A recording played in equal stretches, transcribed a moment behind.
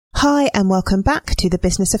Hi and welcome back to the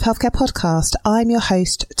Business of Healthcare podcast. I'm your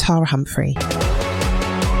host, Tara Humphrey.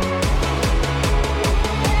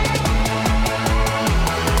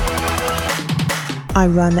 I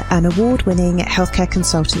run an award-winning healthcare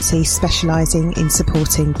consultancy specialising in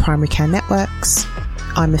supporting primary care networks.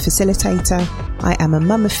 I'm a facilitator. I am a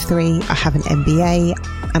mum of 3. I have an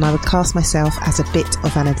MBA, and I would class myself as a bit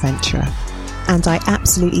of an adventurer. And I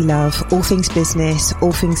absolutely love all things business,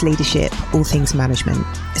 all things leadership, all things management.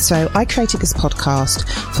 So I created this podcast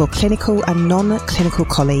for clinical and non-clinical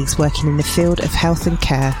colleagues working in the field of health and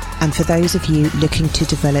care, and for those of you looking to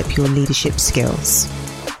develop your leadership skills.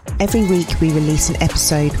 Every week we release an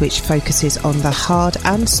episode which focuses on the hard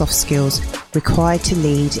and soft skills required to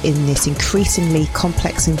lead in this increasingly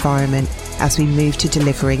complex environment as we move to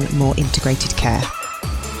delivering more integrated care.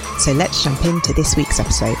 So let's jump into this week's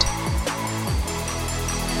episode.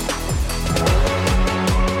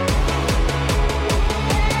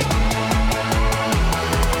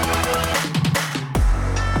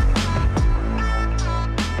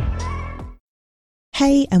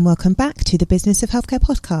 Hey and welcome back to the Business of Healthcare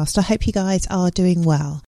podcast. I hope you guys are doing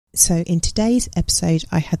well. So in today's episode,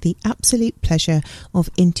 I had the absolute pleasure of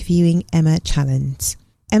interviewing Emma Challans.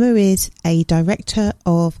 Emma is a Director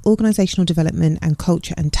of Organisational Development and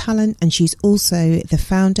Culture and Talent, and she's also the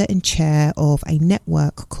founder and chair of a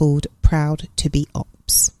network called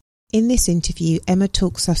Proud2bOps. In this interview, Emma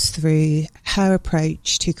talks us through her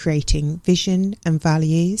approach to creating vision and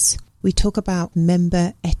values. We talk about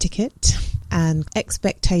member etiquette and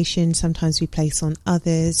expectations sometimes we place on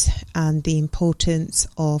others, and the importance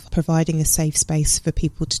of providing a safe space for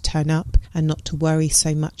people to turn up and not to worry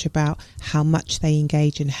so much about how much they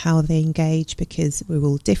engage and how they engage, because we're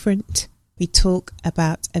all different. We talk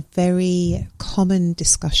about a very common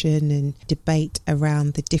discussion and debate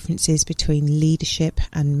around the differences between leadership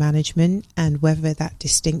and management and whether that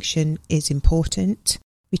distinction is important.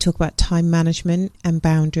 We talk about time management and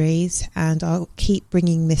boundaries, and I'll keep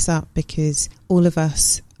bringing this up because all of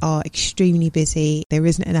us are extremely busy. There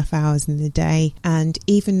isn't enough hours in the day, and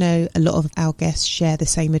even though a lot of our guests share the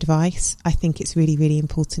same advice, I think it's really, really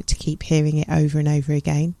important to keep hearing it over and over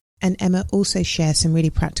again. And Emma also shares some really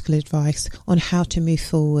practical advice on how to move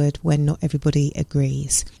forward when not everybody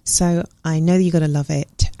agrees. So I know you're going to love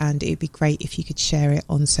it, and it'd be great if you could share it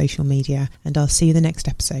on social media, and I'll see you in the next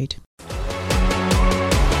episode.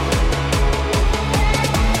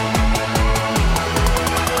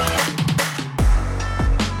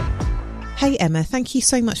 Hey Emma, thank you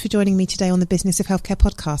so much for joining me today on the Business of Healthcare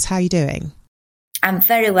podcast. How are you doing? I'm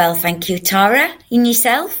very well, thank you, Tara. And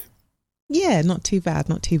yourself? Yeah, not too bad,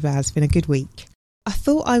 not too bad. It's been a good week. I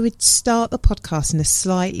thought I would start the podcast in a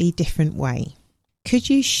slightly different way. Could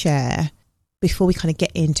you share, before we kind of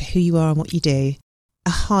get into who you are and what you do, a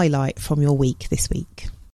highlight from your week this week?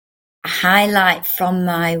 A highlight from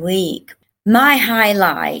my week? My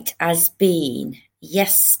highlight has been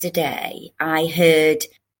yesterday. I heard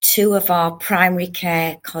 2 of our primary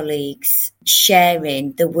care colleagues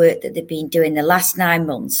sharing the work that they've been doing the last 9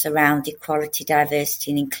 months around equality, diversity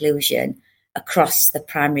and inclusion across the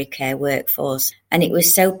primary care workforce. And it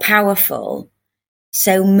was so powerful,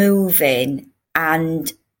 so moving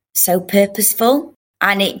and so purposeful.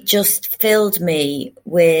 And it just filled me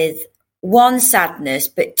with 1, sadness,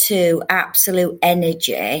 but 2, absolute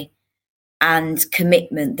energy and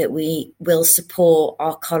commitment that we will support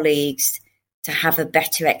our colleagues to have a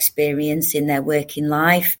better experience in their working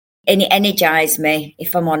life. And it energised me,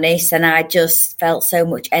 if I'm honest, and I just felt so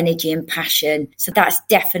much energy and passion. So that's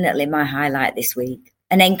definitely my highlight this week.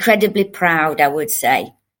 And incredibly proud, I would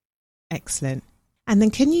say. Excellent. And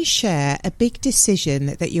then can you share a big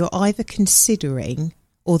decision that you're either considering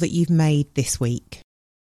or that you've made this week?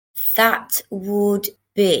 That would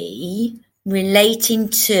be relating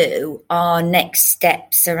to our next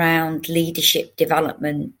steps around leadership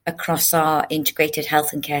development across our integrated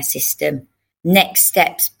health and care system. Next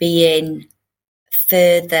steps being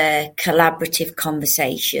further collaborative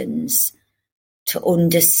conversations to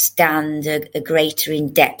understand a greater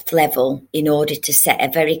in-depth level in order to set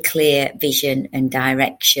a very clear vision and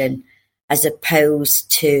direction, as opposed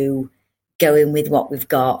to going with what we've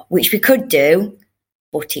got, which we could do,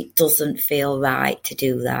 but it doesn't feel right to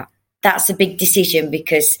do that. That's a big decision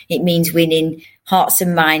because it means winning hearts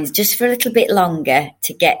and minds just for a little bit longer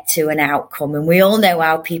to get to an outcome. And we all know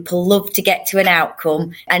how people love to get to an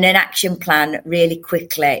outcome and an action plan really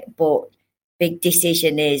quickly. But big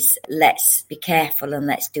decision is let's be careful and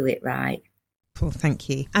let's do it right. Cool, thank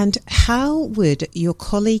you. And how would your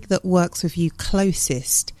colleague that works with you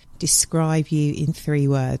closest describe you in 3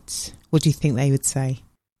 words? What do you think they would say?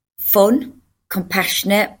 Fun,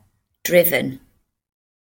 compassionate, driven.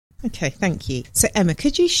 Okay, thank you. So Emma,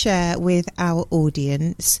 could you share with our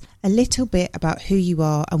audience a little bit about who you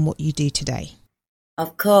are and what you do today?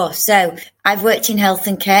 Of course. So I've worked in health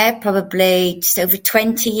and care probably just over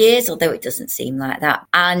 20 years, although it doesn't seem like that.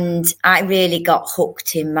 And I really got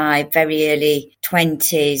hooked in my very early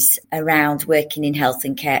 20s around working in health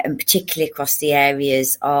and care, and particularly across the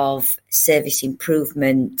areas of service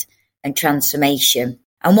improvement and transformation.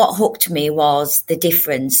 And what hooked me was the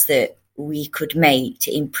difference that we could make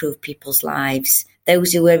to improve people's lives,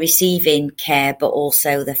 those who were receiving care, but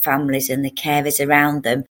also the families and the carers around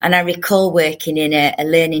them. And I recall working in a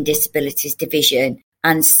learning disabilities division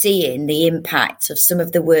and seeing the impact of some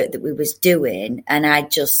of the work that we was doing, and I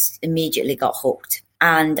just immediately got hooked.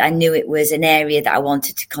 And I knew it was an area that I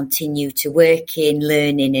wanted to continue to work in,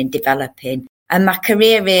 learning and developing. And my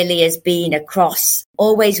career really has been across,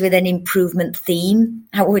 always with an improvement theme,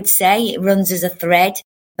 I would say. It runs as a thread,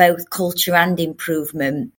 both culture and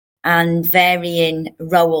improvement, and varying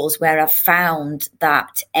roles where I've found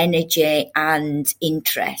that energy and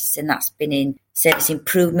interest. And that's been in service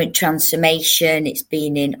improvement, transformation. It's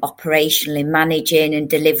been in operationally managing and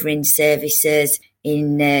delivering services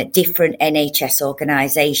in different NHS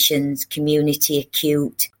organisations, community,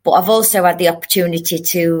 acute. But I've also had the opportunity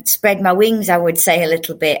to spread my wings, I would say, a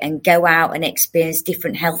little bit and go out and experience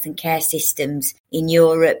different health and care systems in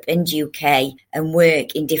Europe and UK and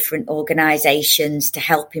work in different organisations to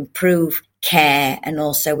help improve care and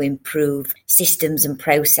also improve systems and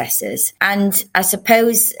processes. And I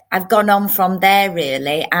suppose I've gone on from there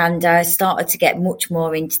really, and I started to get much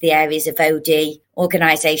more into the areas of OD,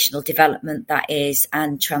 organisational development that is,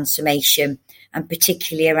 and transformation, and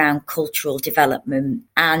particularly around cultural development.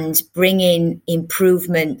 And bringing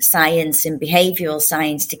improvement science and behavioural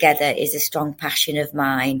science together is a strong passion of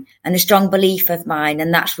mine and a strong belief of mine.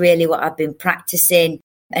 And that's really what I've been practising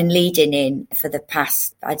and leading in for the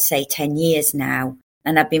past, I'd say, 10 years now.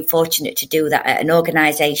 And I've been fortunate to do that at an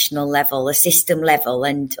organisational level, a system level,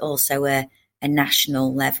 and also a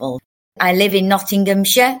national level. I live in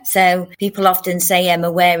Nottinghamshire, so people often say, Emma,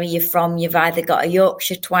 where are you from? You've either got a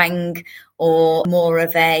Yorkshire twang or more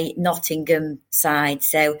of a Nottingham side.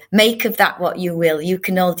 So make of that what you will. You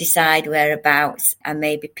can all decide whereabouts and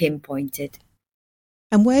maybe pinpoint it.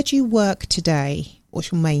 And where do you work today?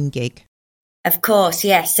 What's your main gig? Of course,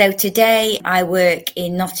 yes. So today I work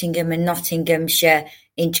in Nottingham and Nottinghamshire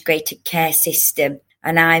Integrated Care System,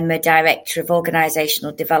 and I'm a Director of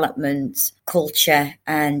Organisational Development, Culture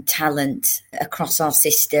and Talent across our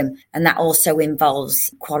system, and that also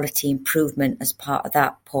involves quality improvement as part of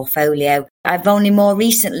that portfolio. I've only more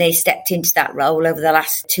recently stepped into that role over the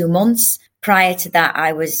last 2 months. Prior to that,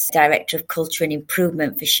 I was Director of Culture and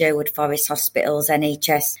Improvement for Sherwood Forest Hospital's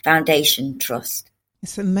NHS Foundation Trust.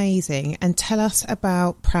 It's amazing. And tell us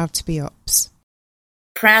about Proud2bOps.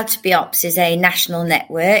 Proud2bOps is a national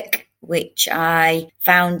network which I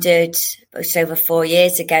founded just over 4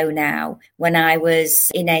 years ago now, when I was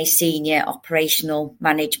in a senior operational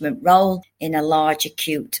management role in a large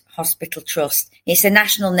acute hospital trust. It's a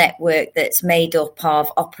national network that's made up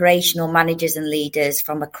of operational managers and leaders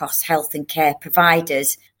from across health and care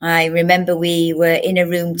providers. I remember we were in a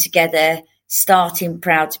room together starting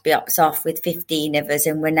Proud2bOps off with 15 of us,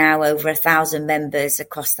 and we're now over 1,000 members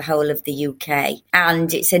across the whole of the UK.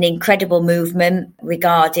 And it's an incredible movement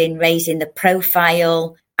regarding raising the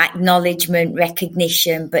profile, acknowledgement,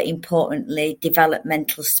 recognition, but importantly,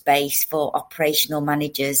 developmental space for operational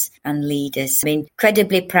managers and leaders. I'm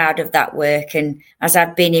incredibly proud of that work. And as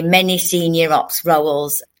I've been in many senior ops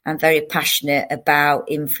roles, I'm very passionate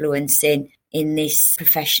about influencing in this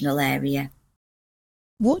professional area.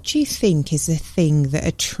 What do you think is the thing that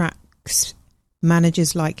attracts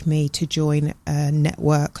managers like me to join a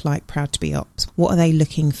network like Proud2bOps? What are they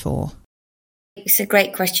looking for? It's a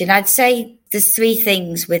great question. I'd say there's 3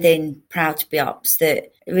 things within Proud2bOps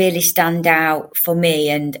that really stand out for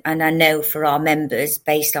me and I know for our members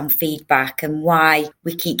based on feedback, and why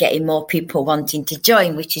we keep getting more people wanting to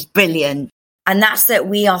join, which is brilliant. And that's that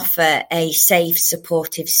we offer a safe,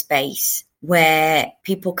 supportive space where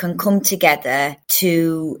people can come together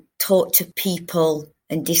to talk to people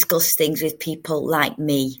and discuss things with people like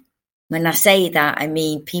me. When I say that, I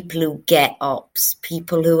mean people who get ops,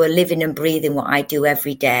 people who are living and breathing what I do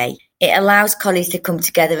every day. It allows colleagues to come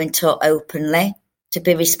together and talk openly, to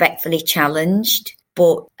be respectfully challenged.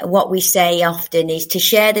 But what we say often is to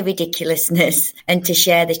share the ridiculousness and to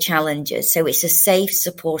share the challenges. So it's a safe,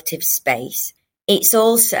 supportive space. It's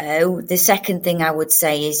also, the second thing I would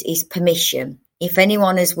say is permission. If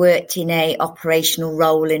anyone has worked in a operational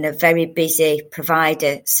role in a very busy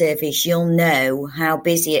provider service, you'll know how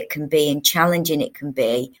busy it can be and challenging it can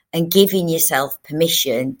be, and giving yourself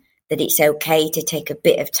permission that it's okay to take a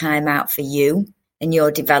bit of time out for you and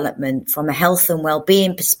your development from a health and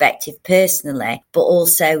well-being perspective personally, but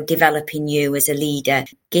also developing you as a leader,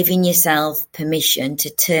 giving yourself permission to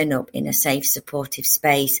turn up in a safe, supportive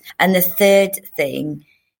space. And the third thing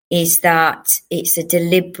is that it's a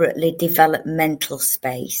deliberately developmental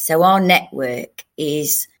space. So our network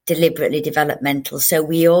is deliberately developmental. So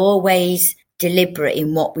we always deliberate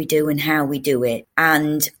in what we do and how we do it.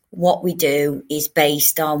 And what we do is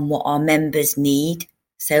based on what our members need.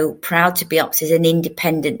 So Proud2bOps is an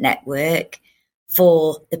independent network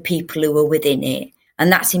for the people who are within it.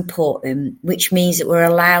 And that's important, which means that we're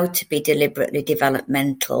allowed to be deliberately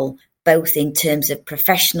developmental, both in terms of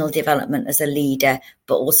professional development as a leader,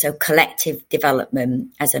 but also collective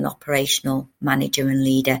development as an operational manager and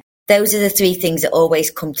leader. Those are the three things that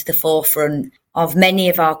always come to the forefront of many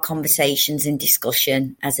of our conversations and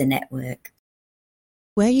discussion as a network.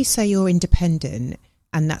 Where you say you're independent,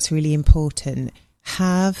 and that's really important,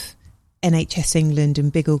 have NHS England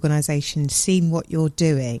and big organisations seen what you're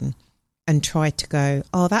doing and tried to go,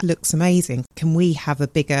 oh, that looks amazing. Can we have a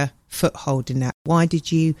bigger foothold in that? Why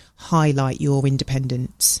did you highlight your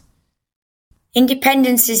independence?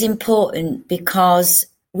 Independence is important because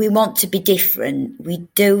we want to be different. We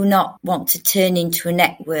do not want to turn into a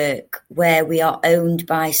network where we are owned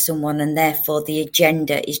by someone and therefore the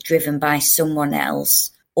agenda is driven by someone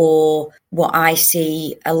else. Or what I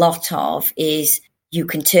see a lot of is you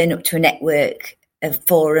can turn up to a network, a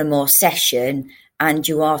forum or session, and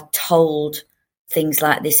you are told things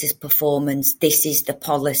like this is performance, this is the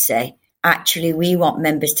policy. Actually, we want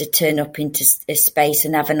members to turn up into a space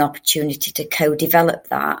and have an opportunity to co-develop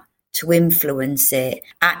that, to influence it,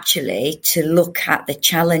 actually to look at the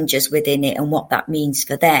challenges within it and what that means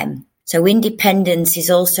for them. So independence is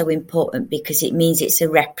also important because it means it's a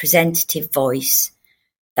representative voice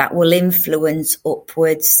that will influence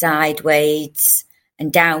upwards, sideways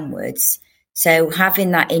and downwards. So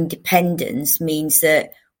having that independence means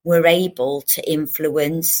that we're able to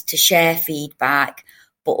influence, to share feedback,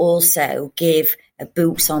 but also give a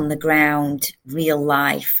boots on the ground, real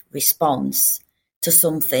life response to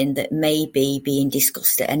something that may be being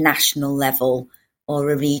discussed at a national level or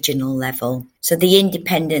a regional level. So the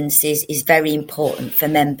independence is very important for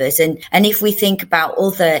members. And if we think about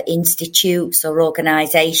other institutes or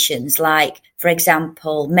organisations like, for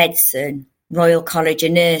example, medicine, Royal College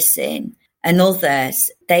of Nursing and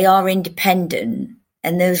others, they are independent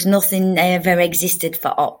and there's nothing ever existed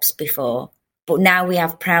for ops before. But now we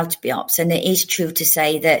have Proud2bOps, and it is true to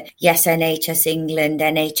say that, yes, NHS England,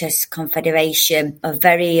 NHS Confederation are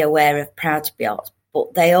very aware of Proud2bOps,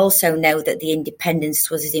 but they also know that the independence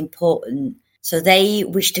was as important. So they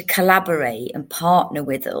wish to collaborate and partner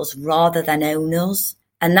with us rather than own us.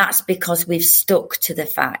 And that's because we've stuck to the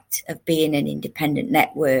fact of being an independent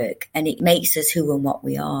network, and it makes us who and what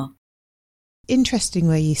we are. Interesting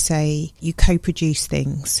where you say you co-produce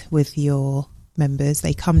things with your members.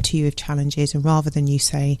 They come to you with challenges, and rather than you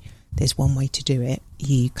say there's one way to do it,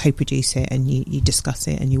 you co-produce it and you discuss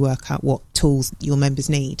it and you work out what tools your members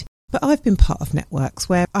need. But I've been part of networks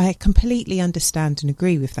where I completely understand and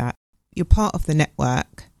agree with that. You're part of the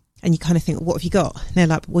network and you kind of think, what have you got? And they're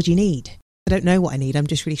like, what do you need? I don't know what I need. I'm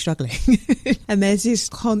just really struggling. And there's this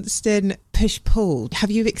constant push-pull. Have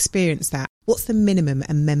you experienced that? What's the minimum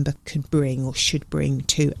a member could bring or should bring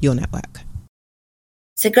to your network?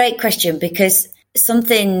 It's a great question, because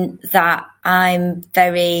something that I'm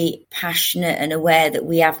very passionate and aware that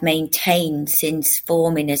we have maintained since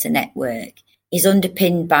forming as a network is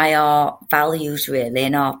underpinned by our values, really,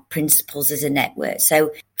 and our principles as a network.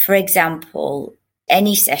 So, for example,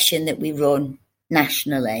 any session that we run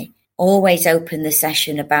nationally, always open the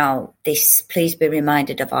session about this. Please be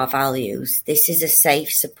reminded of our values. This is a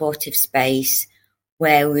safe, supportive space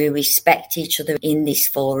where we respect each other in this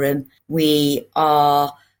forum. We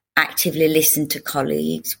are actively listen to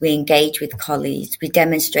colleagues. We engage with colleagues. We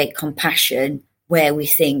demonstrate compassion where we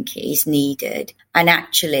think it is needed. And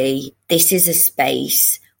actually, this is a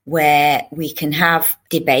space where we can have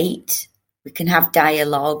debate, we can have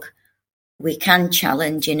dialogue, we can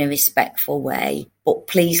challenge in a respectful way, but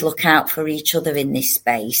please look out for each other in this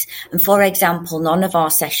space. And for example, none of our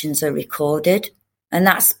sessions are recorded. And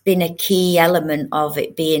that's been a key element of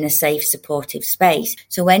it being a safe, supportive space.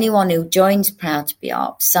 So anyone who joins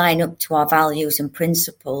Proud2bOps sign up to our values and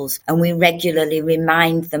principles, and we regularly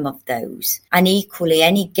remind them of those. And equally,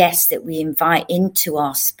 any guests that we invite into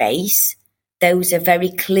our space, those are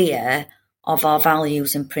very clear of our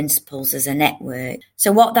values and principles as a network.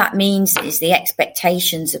 So what that means is the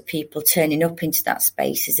expectations of people turning up into that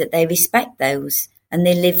space is that they respect those and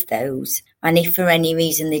they live those. And if for any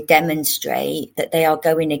reason they demonstrate that they are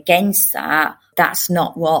going against that, that's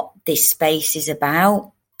not what this space is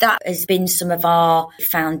about. That has been some of our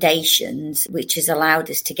foundations, which has allowed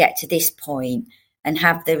us to get to this point and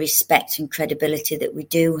have the respect and credibility that we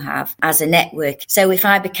do have as a network. So if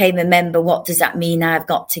I became a member, what does that mean I've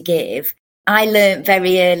got to give? I learned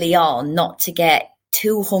very early on not to get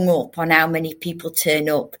too hung up on how many people turn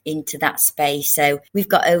up into that space. So we've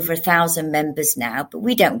got over 1,000 members now, but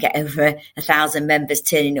we don't get over 1,000 members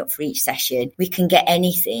turning up for each session. We can get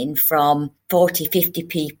anything from 40, 50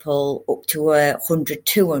 people up to 100,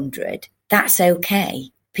 200. That's okay.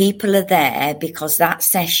 People are there because that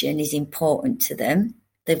session is important to them.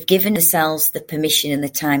 They've given themselves the permission and the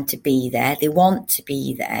time to be there. They want to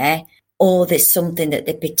be there, or there's something that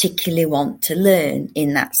they particularly want to learn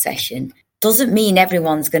in that session. Doesn't mean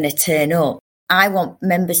everyone's going to turn up. I want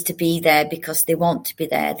members to be there because they want to be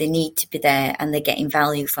there, they need to be there, and they're getting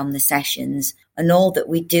value from the sessions. And all that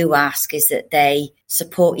we do ask is that they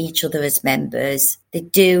support each other as members. They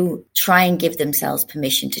do try and give themselves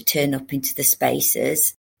permission to turn up into the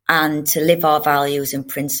spaces and to live our values and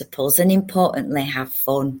principles, and importantly, have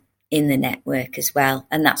fun in the network as well.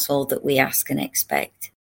 And that's all that we ask and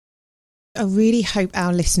expect. I really hope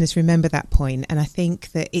our listeners remember that point, and I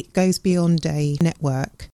think that it goes beyond a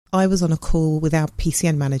network. I was on a call with our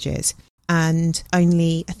PCN managers and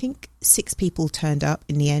only, I think, 6 people turned up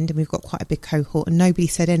in the end, and we've got quite a big cohort, and nobody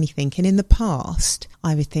said anything. And in the past,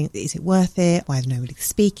 I would think, is it worth it? Why is nobody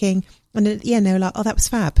speaking? And at the end, they were like, oh, that was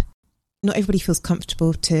fab. Not everybody feels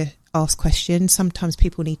comfortable to ask questions. Sometimes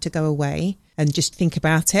people need to go away and just think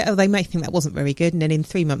about it. Oh, they may think that wasn't very good. And then in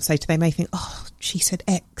 3 months later, they may think, oh, she said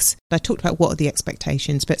X. I talked about what are the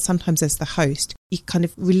expectations, but sometimes as the host, you kind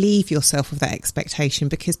of relieve yourself of that expectation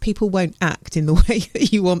because people won't act in the way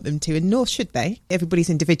that you want them to, and nor should they. Everybody's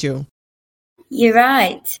individual. You're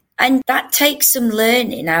right. And that takes some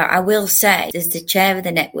learning. I will say, as the chair of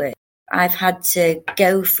the network, I've had to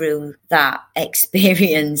go through that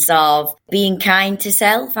experience of being kind to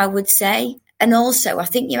self, I would say. And also, I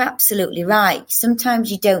think you're absolutely right.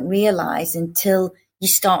 Sometimes you don't realise until you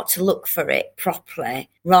start to look for it properly,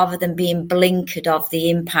 rather than being blinkered of the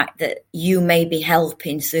impact that you may be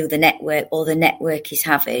helping through the network or the network is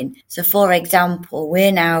having. So, for example,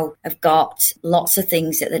 we now have got lots of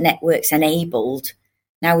things that the network's enabled.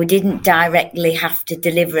 Now, we didn't directly have to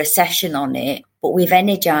deliver a session on it, but we've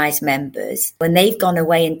energised members when they've gone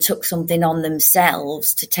away and took something on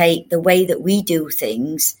themselves to take the way that we do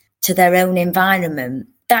things to their own environment.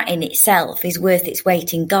 That in itself is worth its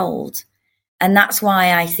weight in gold. And that's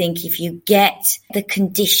why I think if you get the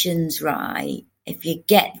conditions right, if you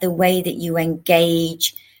get the way that you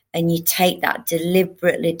engage and you take that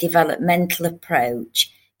deliberately developmental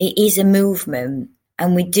approach, it is a movement.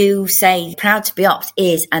 And we do say Proud2bOps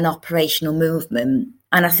is an operational movement.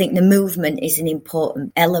 And I think the movement is an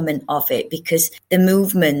important element of it, because the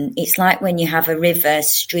movement, it's like when you have a river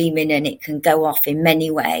streaming and it can go off in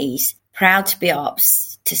many ways.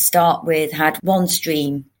 Proud2bOps, to start with, had one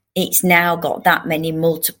stream. It's now got that many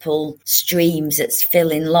multiple streams that's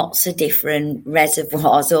filling lots of different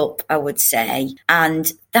reservoirs up, I would say.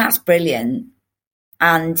 And that's brilliant.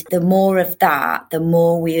 And the more of that, the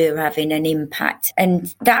more we're having an impact.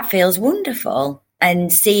 And that feels wonderful.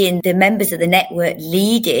 And seeing the members of the network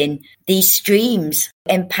leading these streams,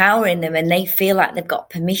 empowering them, and they feel like they've got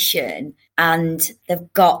permission and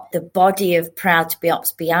they've got the body of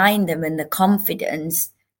Proud2bOps behind them and the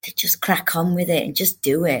confidence to just crack on with it and just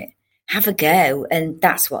do it. Have a go. And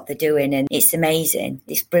that's what they're doing. And it's amazing.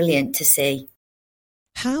 It's brilliant to see.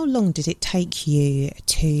 How long did it take you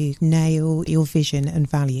to nail your vision and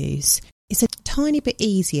values? It's a tiny bit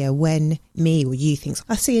easier when me or you thinks,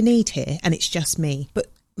 I see a need here and it's just me. But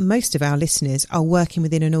most of our listeners are working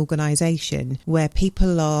within an organisation where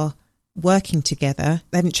people are working together.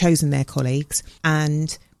 They haven't chosen their colleagues,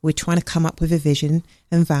 and we're trying to come up with a vision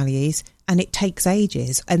and values, and it takes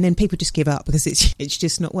ages. And then people just give up because it's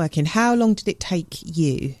just not working. How long did it take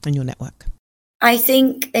you and your network? I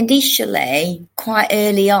think initially, quite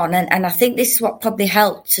early on, and I think this is what probably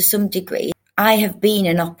helped to some degree, I have been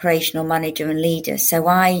an operational manager and leader, so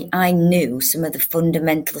I knew some of the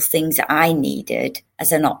fundamental things that I needed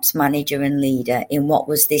as an ops manager and leader in what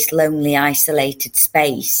was this lonely, isolated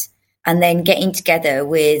space. And then getting together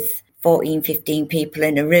with 14, 15 people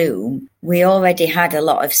in a room, we already had a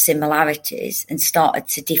lot of similarities and started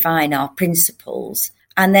to define our principles.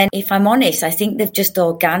 And then, if I'm honest, I think they've just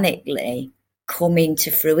organically come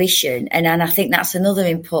into fruition. And I think that's another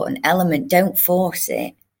important element. Don't force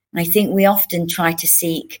it. I think we often try to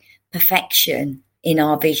seek perfection in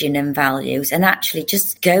our vision and values, and actually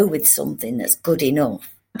just go with something that's good enough.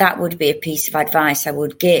 That would be a piece of advice I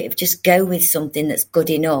would give. Just go with something that's good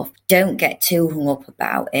enough. Don't get too hung up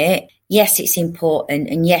about it. Yes, it's important.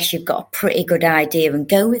 And yes, you've got a pretty good idea, and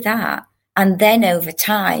go with that. And then over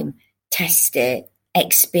time, test it,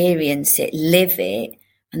 experience it, live it.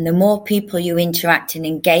 And the more people you interact and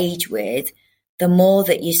engage with, the more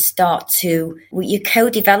that you start to, you're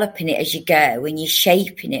co-developing it as you go, and you're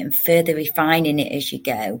shaping it and further refining it as you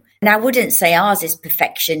go. And I wouldn't say ours is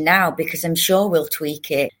perfection now, because I'm sure we'll tweak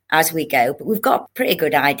it as we go, but we've got a pretty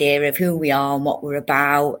good idea of who we are and what we're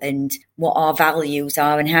about and what our values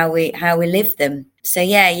are and how we live them. So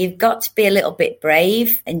yeah, you've got to be a little bit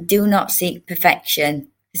brave and do not seek perfection,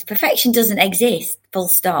 because perfection doesn't exist, full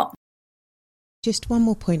stop. Just one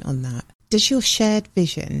more point on that. Does your shared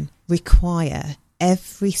vision require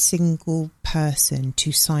every single person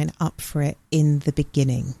to sign up for it in the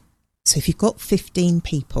beginning? So if you've got 15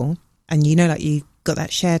 people and you've got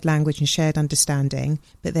that shared language and shared understanding,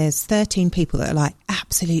 but there's 13 people that are like,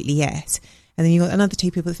 absolutely yes. And then you've got another 2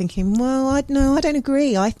 people thinking, well, I don't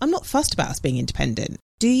agree. I'm not fussed about us being independent.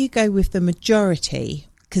 Do you go with the majority?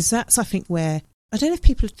 Because that's, I think, where, I don't know if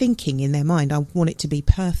people are thinking in their mind, I want it to be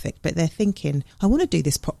perfect, but they're thinking, I want to do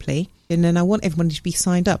this properly, and then I want everyone to be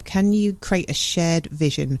signed up. Can you create a shared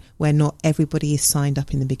vision where not everybody is signed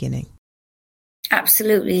up in the beginning?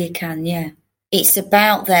 Absolutely you can, yeah. It's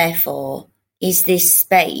about, therefore, is this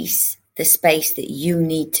space the space that you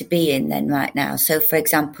need to be in then right now? So, for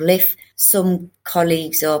example, if some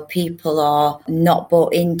colleagues or people are not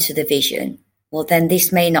bought into the vision, well, then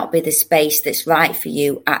this may not be the space that's right for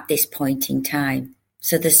you at this point in time.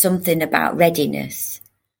 So there's something about readiness.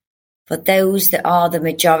 For those that are the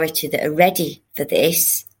majority that are ready for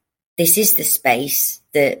this is the space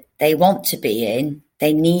that they want to be in,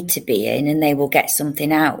 they need to be in, and they will get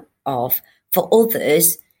something out of. For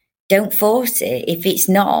others, don't force it. If it's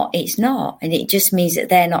not, it's not. And it just means that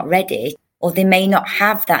they're not ready, or they may not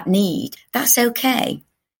have that need. That's okay.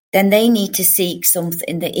 Then they need to seek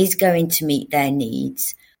something that is going to meet their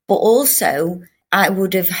needs. But also, I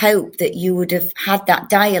would have hoped that you would have had that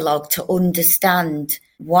dialogue to understand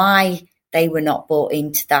why they were not bought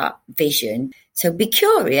into that vision. So be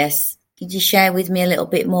curious. Could you share with me a little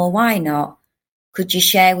bit more? Why not? Could you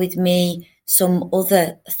share with me some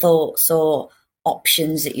other thoughts or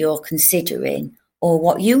options that you're considering, or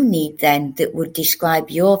what you need then that would describe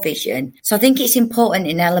your vision? So I think it's important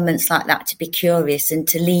in elements like that to be curious and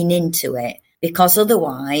to lean into it, because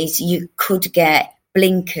otherwise you could get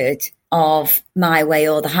blinkered of my way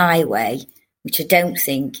or the highway, which I don't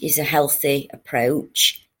think is a healthy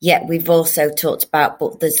approach. Yet we've also talked about,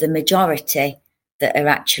 but there's the majority that are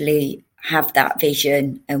actually have that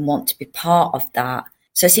vision and want to be part of that.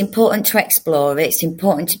 So it's important to explore it. It's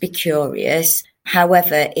important to be curious.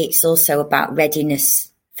 However, it's also about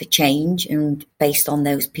readiness for change and based on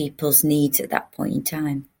those people's needs at that point in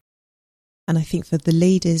time. And I think for the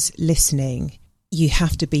leaders listening, you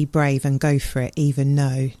have to be brave and go for it, even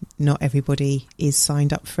though not everybody is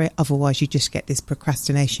signed up for it. Otherwise, you just get this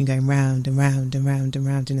procrastination going round and round and round and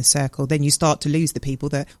round in a circle. Then you start to lose the people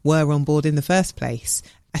that were on board in the first place.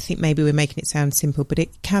 I think maybe we're making it sound simple, but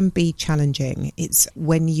it can be challenging. It's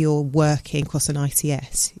when you're working across an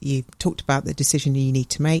ICS, you talked about the decision you need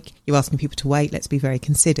to make. You're asking people to wait. Let's be very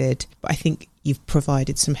considered. But I think you've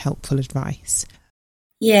provided some helpful advice.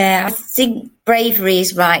 Yeah, I think bravery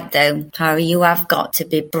is right, though, Tara. You have got to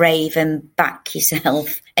be brave and back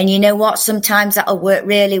yourself. And you know what? Sometimes that'll work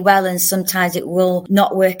really well, and sometimes it will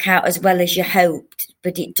not work out as well as you hoped.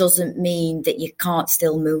 But it doesn't mean that you can't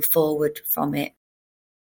still move forward from it.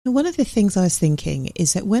 One of the things I was thinking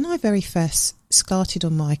is that when I very first started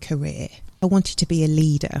on my career, I wanted to be a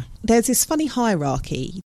leader. There's this funny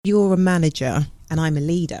hierarchy. You're a manager and I'm a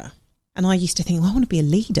leader. And I used to think, well, I want to be a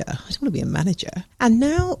leader. I don't want to be a manager. And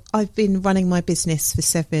now I've been running my business for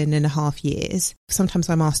 7.5 years. Sometimes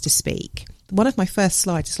I'm asked to speak. One of my first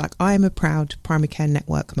slides is like, I am a proud primary care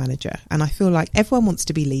network manager. And I feel like everyone wants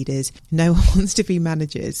to be leaders. No one wants to be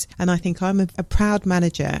managers. And I think I'm a proud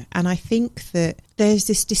manager. And I think that there's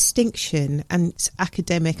this distinction, and it's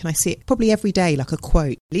academic, and I see it probably every day, like a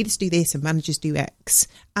quote, leaders do this and managers do X.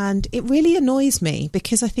 And it really annoys me,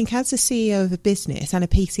 because I think as a CEO of a business and a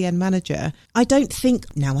PCN manager, I don't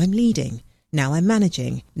think, now I'm leading, now I'm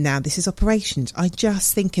managing, now this is operations. I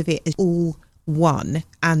just think of it as all one,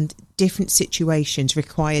 and different situations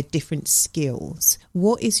require different skills.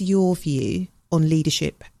 What is your view on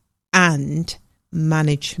leadership and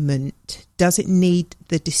management? Does it need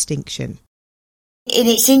the distinction? And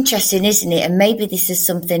it's interesting, isn't it? And maybe this is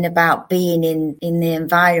something about being in the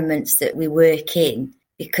environments that we work in,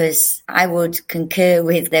 because I would concur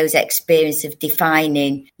with those experiences of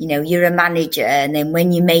defining, you're a manager, and then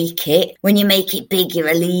when you make it big, you're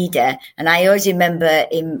a leader. And I always remember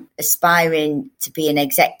him aspiring to be an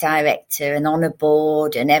exec director and on a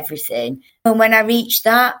board and everything. And when I reached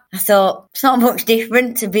that, I thought it's not much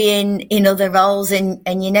different to being in other roles.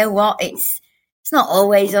 And you know what? It's not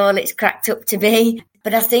always all it's cracked up to be.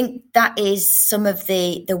 But I think that is some of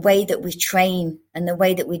the way that we train and the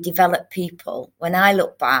way that we develop people. When I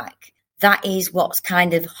look back, that is what's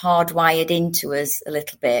kind of hardwired into us a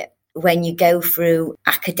little bit. When you go through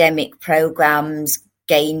academic programs,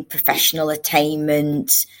 gain professional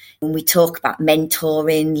attainment, when we talk about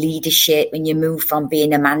mentoring, leadership, when you move from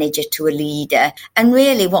being a manager to a leader. And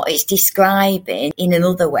really what it's describing in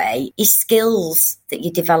another way is skills that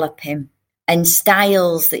you're developing and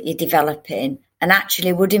styles that you're developing. And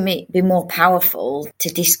actually, wouldn't it be more powerful to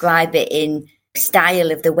describe it in style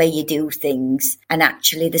of the way you do things and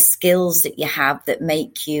actually the skills that you have that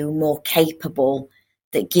make you more capable,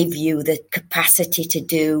 that give you the capacity to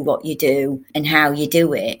do what you do and how you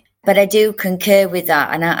do it? But I do concur with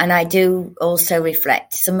that. And I do also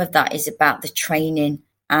reflect some of that is about the training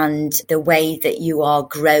and the way that you are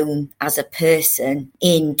grown as a person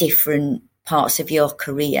in different parts of your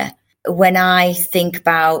career. When I think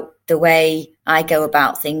about the way I go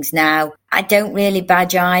about things now, I don't really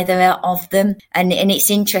badge either of them. And it's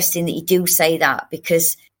interesting that you do say that,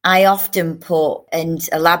 because I often put and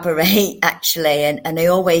elaborate actually, and I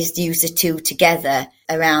always use the two together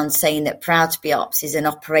around saying that Proud2bOps is an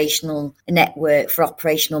operational network for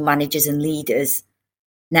operational managers and leaders.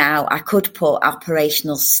 Now, I could put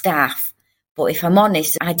operational staff, but if I'm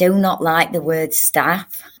honest, I do not like the word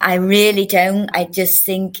staff. I really don't. I just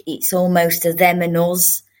think it's almost a them and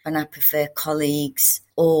us. And I prefer colleagues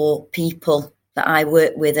or people that I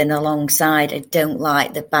work with and alongside. I don't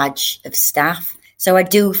like the badge of staff. So I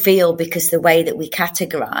do feel, because the way that we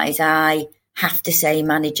categorise, I have to say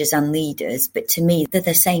managers and leaders, but to me, they're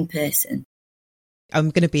the same person. I'm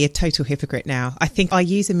going to be a total hypocrite now. I think I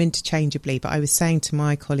use them interchangeably, but I was saying to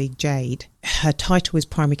my colleague Jade, her title was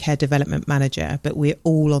Primary Care Development Manager, but we're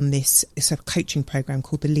all on this sort of coaching programme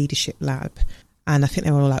called the Leadership Lab. And I think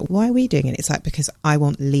they were all like, why are we doing it? It's like, because I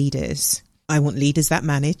want leaders. I want leaders that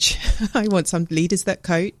manage. I want some leaders that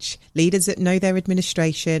coach, leaders that know their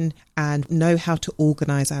administration and know how to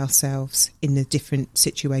organise ourselves in the different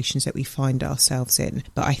situations that we find ourselves in.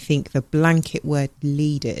 But I think the blanket word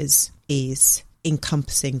leaders is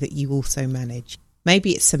encompassing that you also manage.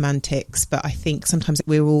 Maybe it's semantics, but I think sometimes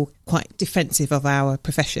we're all quite defensive of our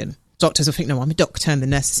profession. Doctors will think, no, I'm a doctor, and the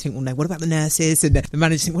nurses think, well, no, what about the nurses? And the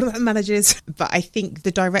managers think, what about the managers? But I think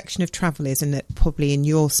the direction of travel is, and that probably in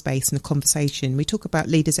your space and the conversation, we talk about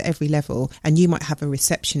leaders at every level, and you might have a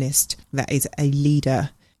receptionist that is a leader,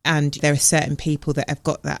 and there are certain people that have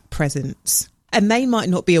got that presence, and they might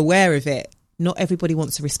not be aware of it. Not everybody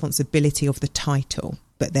wants the responsibility of the title,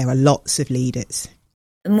 but there are lots of leaders.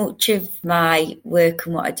 Much of my work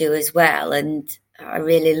and what I do as well, and I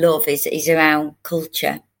really love, is around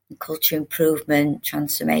culture improvement,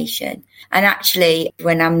 transformation. And actually,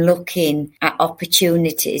 when I'm looking at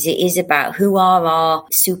opportunities, it is about who are our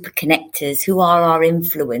super connectors, who are our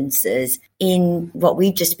influencers in what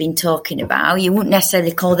we've just been talking about. You wouldn't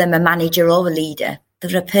necessarily call them a manager or a leader.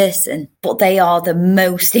 They're a person, but they are the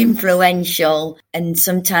most influential, and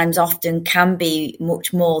sometimes often can be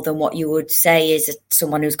much more than what you would say is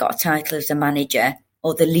someone who's got a title as a manager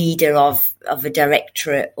or the leader of a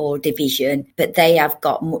directorate or division, but they have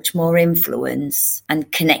got much more influence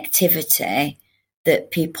and connectivity that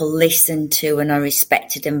people listen to and are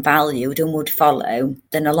respected and valued and would follow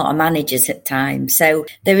than a lot of managers at times. So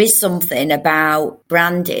there is something about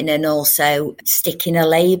branding and also sticking a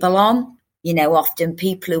label on. Often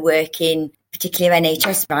people who work in particularly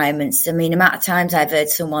NHS environments, the amount of times I've heard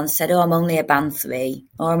someone said, oh, I'm only a band 3,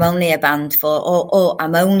 or I'm only a band 4, or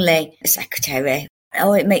I'm only a secretary.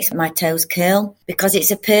 Oh, it makes my toes curl, because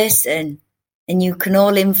it's a person and you can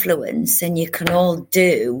all influence and you can all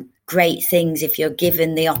do great things if you're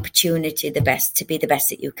given the opportunity to be the best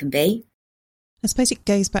that you can be. I suppose it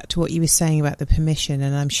goes back to what you were saying about the permission,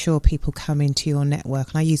 and I'm sure people come into your network,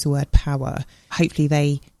 and I use the word power.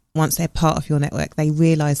 Hopefully once they're part of your network, they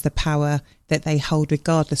realise the power that they hold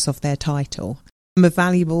regardless of their title. I'm a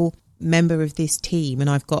valuable member of this team and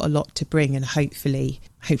I've got a lot to bring, and hopefully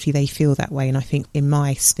they feel that way. And I think in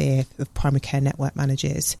my sphere of primary care network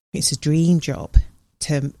managers, it's a dream job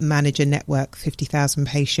to manage a network, 50,000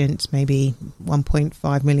 patients, maybe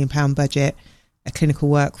 £1.5 million budget, a clinical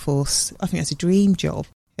workforce. I think that's a dream job.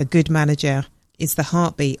 A good manager is the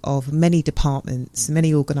heartbeat of many departments,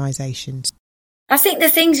 many organisations. I think the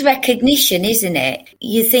thing's recognition, isn't it?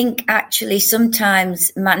 You think actually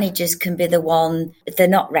sometimes managers can be the one, they're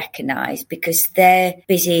not recognised because they're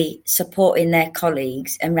busy supporting their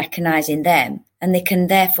colleagues and recognising them, and they can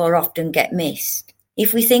therefore often get missed.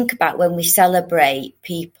 If we think about when we celebrate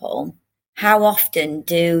people, how often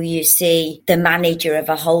do you see the manager of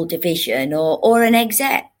a whole division or an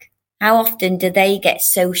exec? How often do they get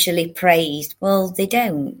socially praised? Well, they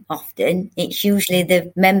don't often. It's usually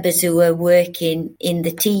the members who are working in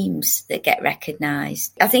the teams that get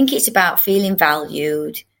recognised. I think it's about feeling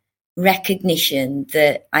valued, recognition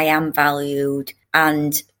that I am valued,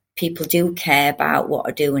 and people do care about what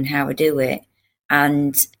I do and how I do it.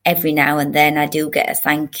 And every now and then I do get a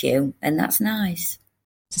thank you, and that's nice.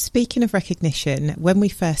 So speaking of recognition, when we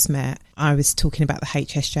first met, I was talking about the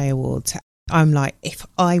HSJ Awards. I'm like, if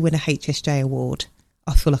I win a HSJ award,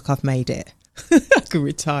 I feel like I've made it. I can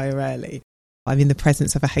retire early. I'm in the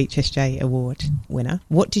presence of a HSJ award winner.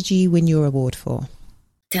 What did you win your award for?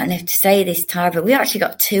 Don't have to say this, Tara, but we actually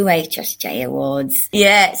got 2 HSJ awards.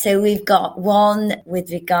 Yeah, so we've got one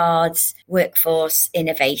with regards workforce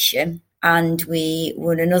innovation, and we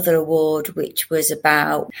won another award which was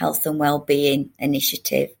about health and wellbeing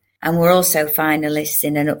initiative. And we're also finalists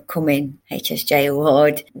in an upcoming HSJ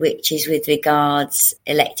award, which is with regards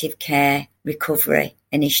elective care recovery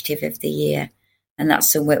initiative of the year. And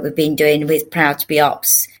that's some work we've been doing with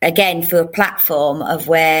Proud2bOps, again, through a platform of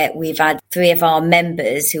where we've had 3 of our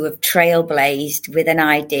members who have trailblazed with an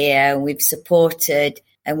idea, and we've supported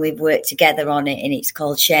and we've worked together on it. And it's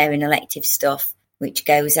called Sharing Elective Stuff, which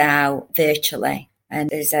goes out virtually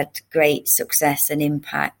and has had great success and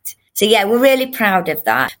impact. So, yeah, we're really proud of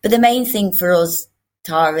that. But the main thing for us,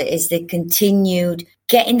 Tara, is the continued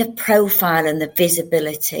getting the profile and the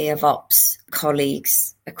visibility of ops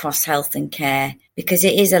colleagues across health and care, because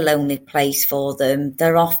it is a lonely place for them.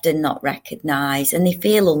 They're often not recognised and they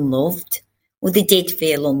feel unloved. Well, they did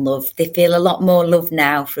feel unloved. They feel a lot more loved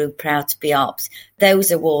now through Proud2bOps.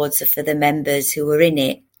 Those awards are for the members who are in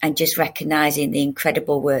it and just recognising the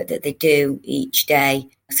incredible work that they do each day,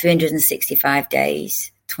 365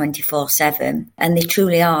 days. 24/7, and they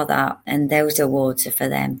truly are that, and those awards are for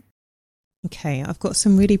them. Okay, I've got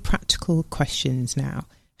some really practical questions now.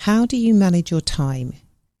 How do you manage your time?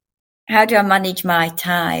 How do I manage my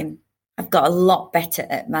time? I've got a lot better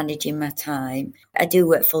at managing my time. I do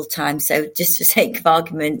work full time, so just for sake of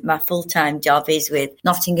argument, my full-time job is with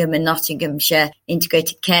Nottingham and Nottinghamshire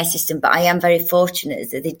integrated care system, but I am very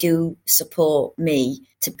fortunate that they do support me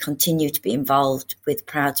to continue to be involved with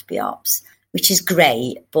Proud2bOps, which is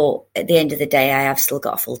great, but at the end of the day, I have still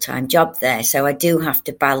got a full-time job there, so I do have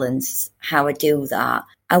to balance how I do that.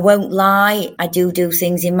 I won't lie, I do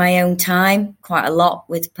things in my own time, quite a lot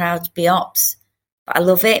with Proud2bOps, but I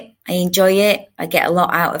love it, I enjoy it, I get a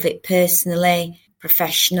lot out of it personally,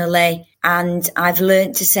 professionally, and I've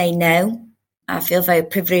learnt to say no. I feel very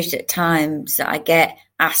privileged at times that I get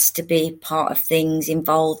asked to be part of things,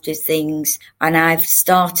 involved with things, and I've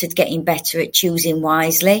started getting better at choosing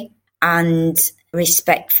wisely and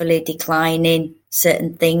respectfully declining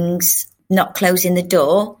certain things, not closing the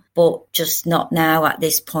door, but just not now at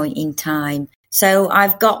this point in time. So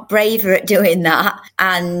I've got braver at doing that,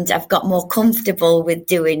 and I've got more comfortable with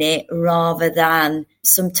doing it, rather than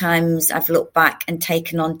sometimes I've looked back and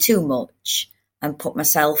taken on too much and put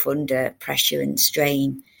myself under pressure and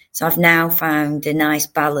strain. So I've now found a nice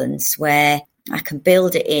balance where I can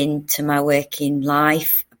build it into my working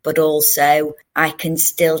life, but also I can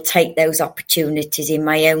still take those opportunities in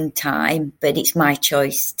my own time, but it's my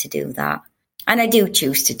choice to do that. And I do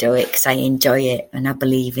choose to do it because I enjoy it and I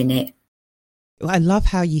believe in it. I love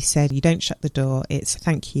how you said you don't shut the door, it's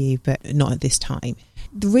thank you, but not at this time.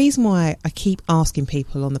 The reason why I keep asking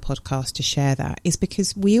people on the podcast to share that is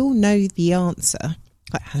because we all know the answer.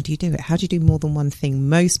 Like, how do you do it? How do you do more than one thing?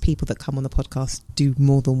 Most people that come on the podcast do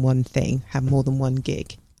more than one thing, have more than one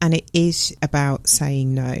gig. And it is about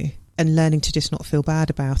saying no and learning to just not feel bad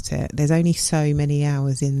about it. There's only so many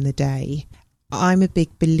hours in the day. I'm a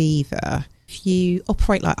big believer. If you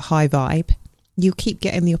operate like high vibe, you'll keep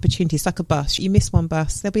getting the opportunity. It's like a bus. You miss one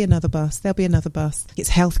bus, there'll be another bus, there'll be another bus. It's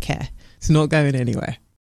healthcare. It's not going anywhere.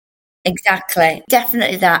 Exactly.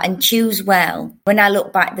 Definitely that. And choose well. When I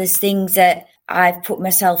look back, there's things that I've put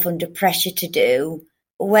myself under pressure to do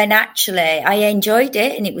when actually I enjoyed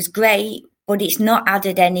it and it was great, but it's not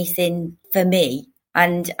added anything for me.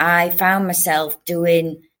 And I found myself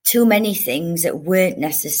doing too many things that weren't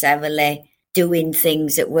necessarily doing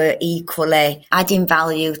things that were equally adding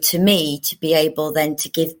value to me to be able then to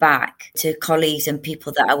give back to colleagues and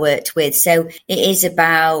people that I worked with. So it is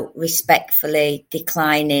about respectfully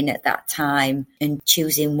declining at that time and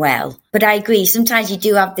choosing well. But I agree, sometimes you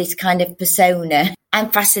do have this kind of persona.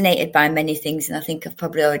 I'm fascinated by many things, and I think I've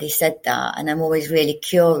probably already said that, and I'm always really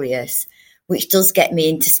curious, which does get me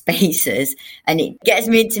into spaces, and it gets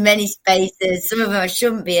me into many spaces. Some of them I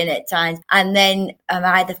shouldn't be in at times. And then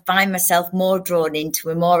I either find myself more drawn into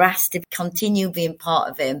him or asked to continue being part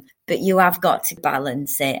of him. But you have got to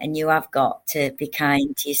balance it, and you have got to be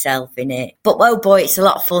kind to yourself in it. But oh boy, it's a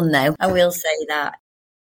lot of fun though. I will say that.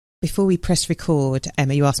 Before we press record,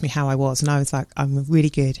 Emma, you asked me how I was, and I was like, I'm really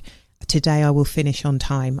good. Today I will finish on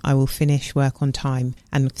time. I will finish work on time.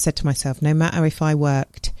 And said to myself, no matter if I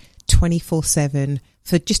worked 24/7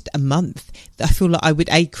 for just a month, I feel like I would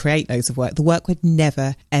create loads of work. The work would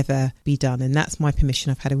never, ever be done. And that's my permission.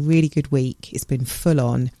 I've had a really good week. It's been full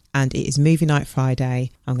on, and it is movie night Friday.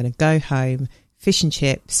 I'm going to go home, fish and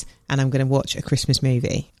chips, and I'm going to watch a Christmas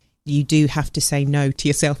movie. You do have to say no to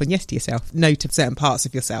yourself and yes to yourself, no to certain parts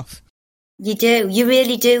of yourself. You do. You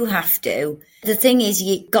really do have to. The thing is,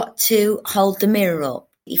 you've got to hold the mirror up.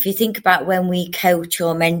 If you think about when we coach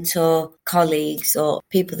or mentor colleagues or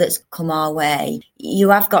people that's come our way, you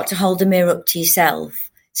have got to hold the mirror up to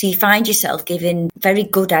yourself. So you find yourself giving very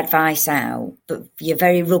good advice out, but you're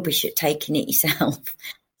very rubbish at taking it yourself.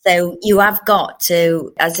 So you have got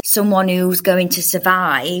to, as someone who's going to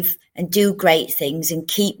survive and do great things and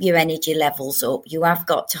keep your energy levels up, you have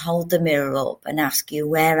got to hold the mirror up and ask you,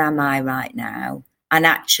 where am I right now? And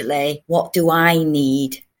actually, what do I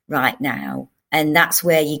need right now? And that's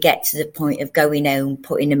where you get to the point of going home,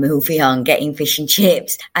 putting a movie on, getting fish and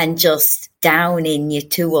chips, and just downing your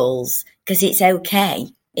tools, because it's okay.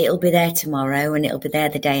 It'll be there tomorrow, and it'll be there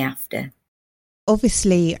the day after.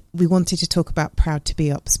 Obviously, we wanted to talk about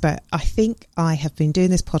Proud2bOps, but I think I have been doing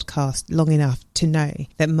this podcast long enough to know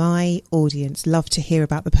that my audience love to hear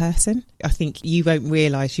about the person. I think you won't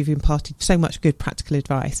realise you've imparted so much good practical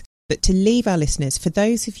advice. But to leave our listeners, for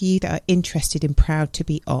those of you that are interested in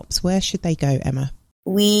Proud2bOps, where should they go, Emma?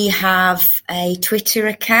 We have a Twitter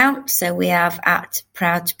account, so we have at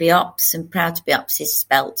Proud2bOps, and Proud2bOps is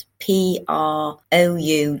spelt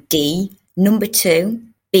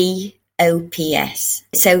Proud2bOps.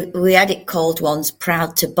 So we had it called once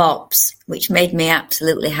Proud2bOps, which made me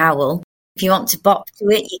absolutely howl. If you want to bop to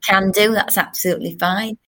it, you can do. That's absolutely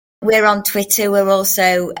fine. We're on Twitter. We're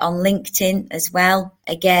also on LinkedIn as well.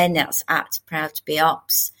 Again, that's at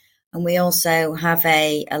Proud2bOps. And we also have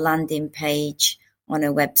a landing page on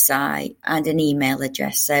a website and an email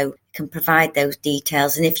address, so you can provide those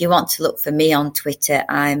details. And if you want to look for me on Twitter,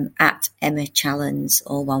 I'm at Emma Challans,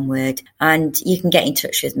 all one word. And you can get in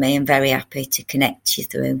touch with me. I'm very happy to connect you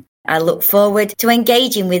through. I look forward to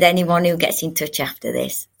engaging with anyone who gets in touch after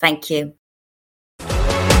this. Thank you.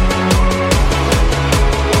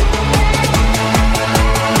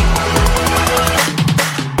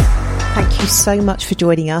 Thank you so much for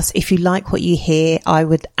joining us. If you like what you hear, I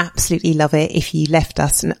would absolutely love it if you left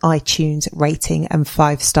us an iTunes rating and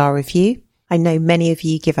 5-star review. I know many of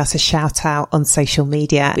you give us a shout out on social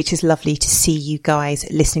media, which is lovely to see you guys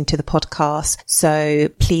listening to the podcast. So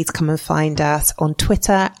please come and find us on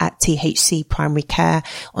Twitter at THC Primary Care,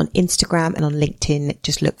 on Instagram and on LinkedIn.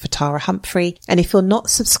 Just look for Tara Humphrey. And if you're not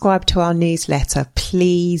subscribed to our newsletter,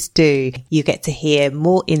 please do. You get to hear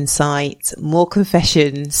more insights, more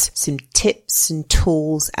confessions, some tips and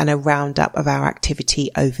tools, and a roundup of our activity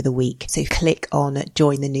over the week. So click on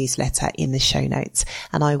join the newsletter in the show notes,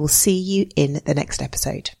 and I will see you in the next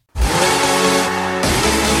episode.